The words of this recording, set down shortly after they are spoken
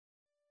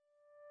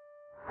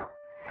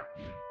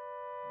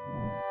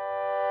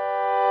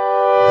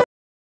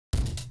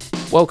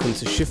Welcome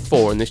to Shift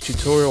 4 in this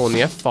tutorial on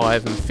the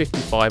F5 and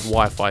 55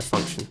 Wi-Fi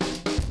function.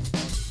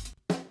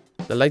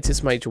 The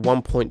latest major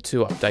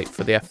 1.2 update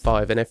for the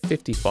F5 and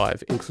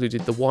F55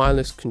 included the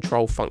wireless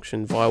control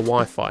function via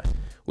Wi-Fi,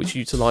 which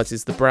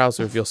utilises the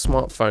browser of your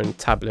smartphone,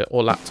 tablet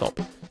or laptop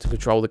to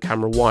control the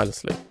camera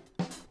wirelessly.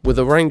 With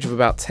a range of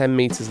about 10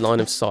 meters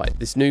line of sight,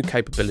 this new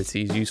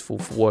capability is useful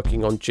for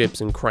working on jibs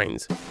and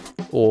cranes,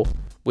 or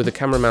with a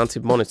camera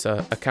mounted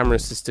monitor, a camera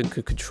assistant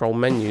could control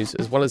menus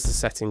as well as the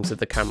settings of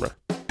the camera.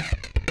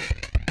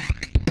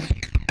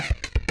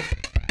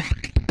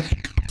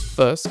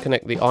 First,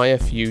 connect the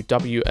IFU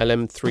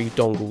WLM3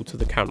 dongle to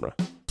the camera.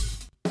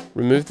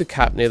 Remove the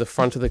cap near the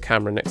front of the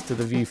camera next to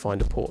the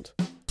viewfinder port.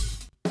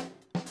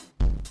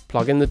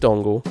 Plug in the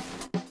dongle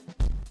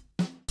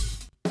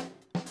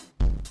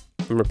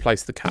and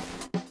replace the cap.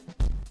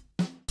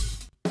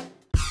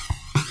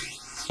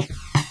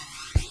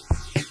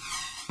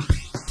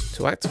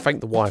 To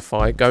activate the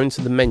Wi-Fi, go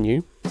into the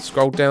menu,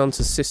 scroll down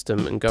to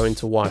System and go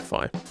into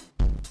Wi-Fi.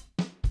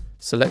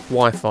 Select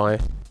Wi-Fi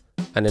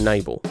and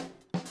Enable.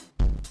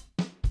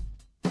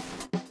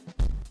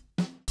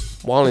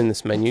 While in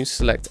this menu,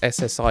 select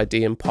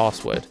SSID and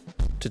password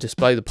to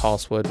display the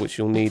password, which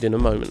you'll need in a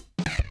moment.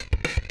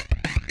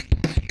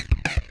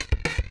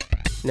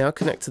 Now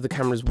connect to the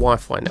camera's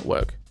Wi-Fi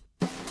network.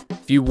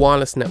 View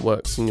wireless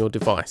networks in your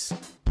device.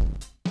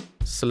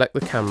 Select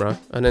the camera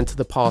and enter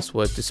the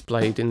password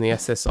displayed in the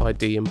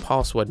SSID and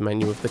password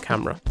menu of the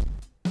camera.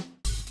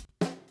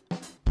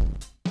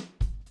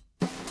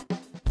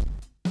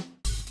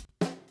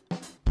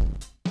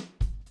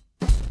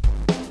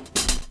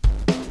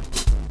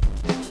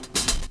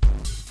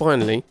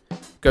 Finally,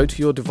 go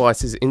to your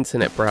device's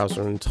internet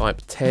browser and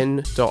type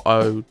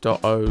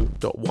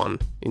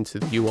 10.0.0.1 into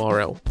the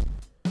URL.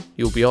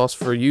 You'll be asked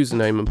for a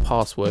username and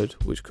password,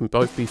 which can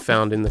both be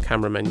found in the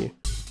camera menu.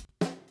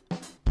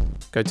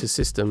 Go to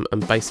System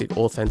and Basic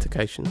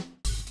Authentication.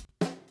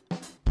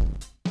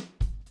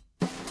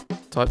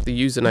 Type the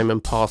username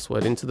and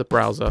password into the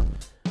browser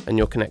and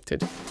you're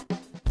connected.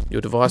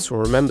 Your device will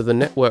remember the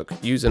network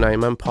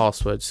username and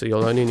password, so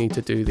you'll only need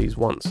to do these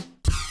once.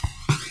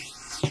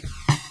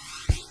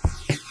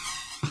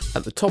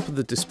 At the top of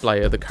the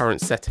display are the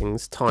current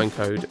settings,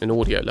 timecode and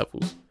audio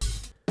levels.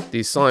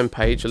 The Assign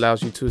page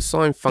allows you to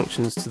assign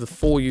functions to the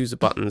 4 user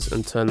buttons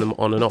and turn them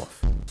on and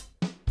off.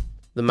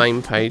 The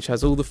main page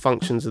has all the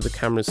functions of the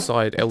camera's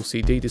side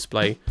LCD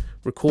display,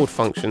 record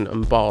function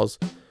and bars,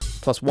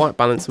 plus white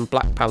balance and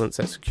black balance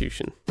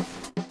execution.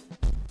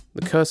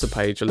 The cursor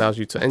page allows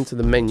you to enter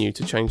the menu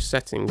to change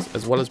settings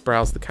as well as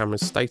browse the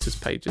camera's status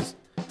pages.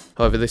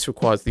 However, this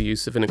requires the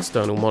use of an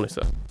external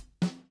monitor.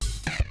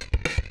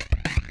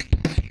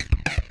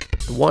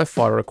 The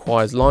Wi-Fi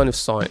requires line of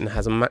sight and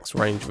has a max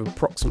range of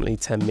approximately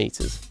 10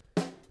 meters.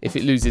 If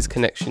it loses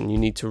connection, you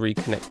need to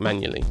reconnect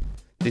manually.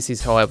 This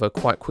is, however,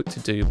 quite quick to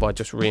do by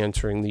just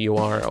re-entering the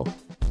URL.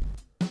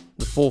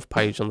 The 4th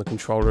page on the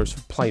controller is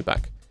for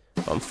Playback,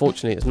 but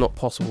unfortunately it's not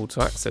possible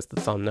to access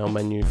the thumbnail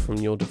menu from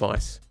your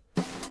device.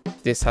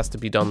 This has to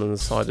be done on the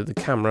side of the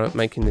camera,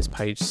 making this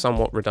page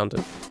somewhat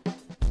redundant.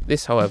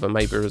 This, however,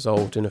 may be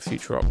resolved in a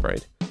future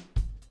upgrade.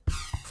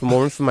 For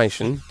more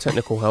information,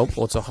 technical help,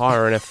 or to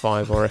hire an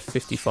F5 or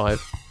F55,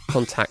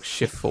 contact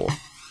Shift 4.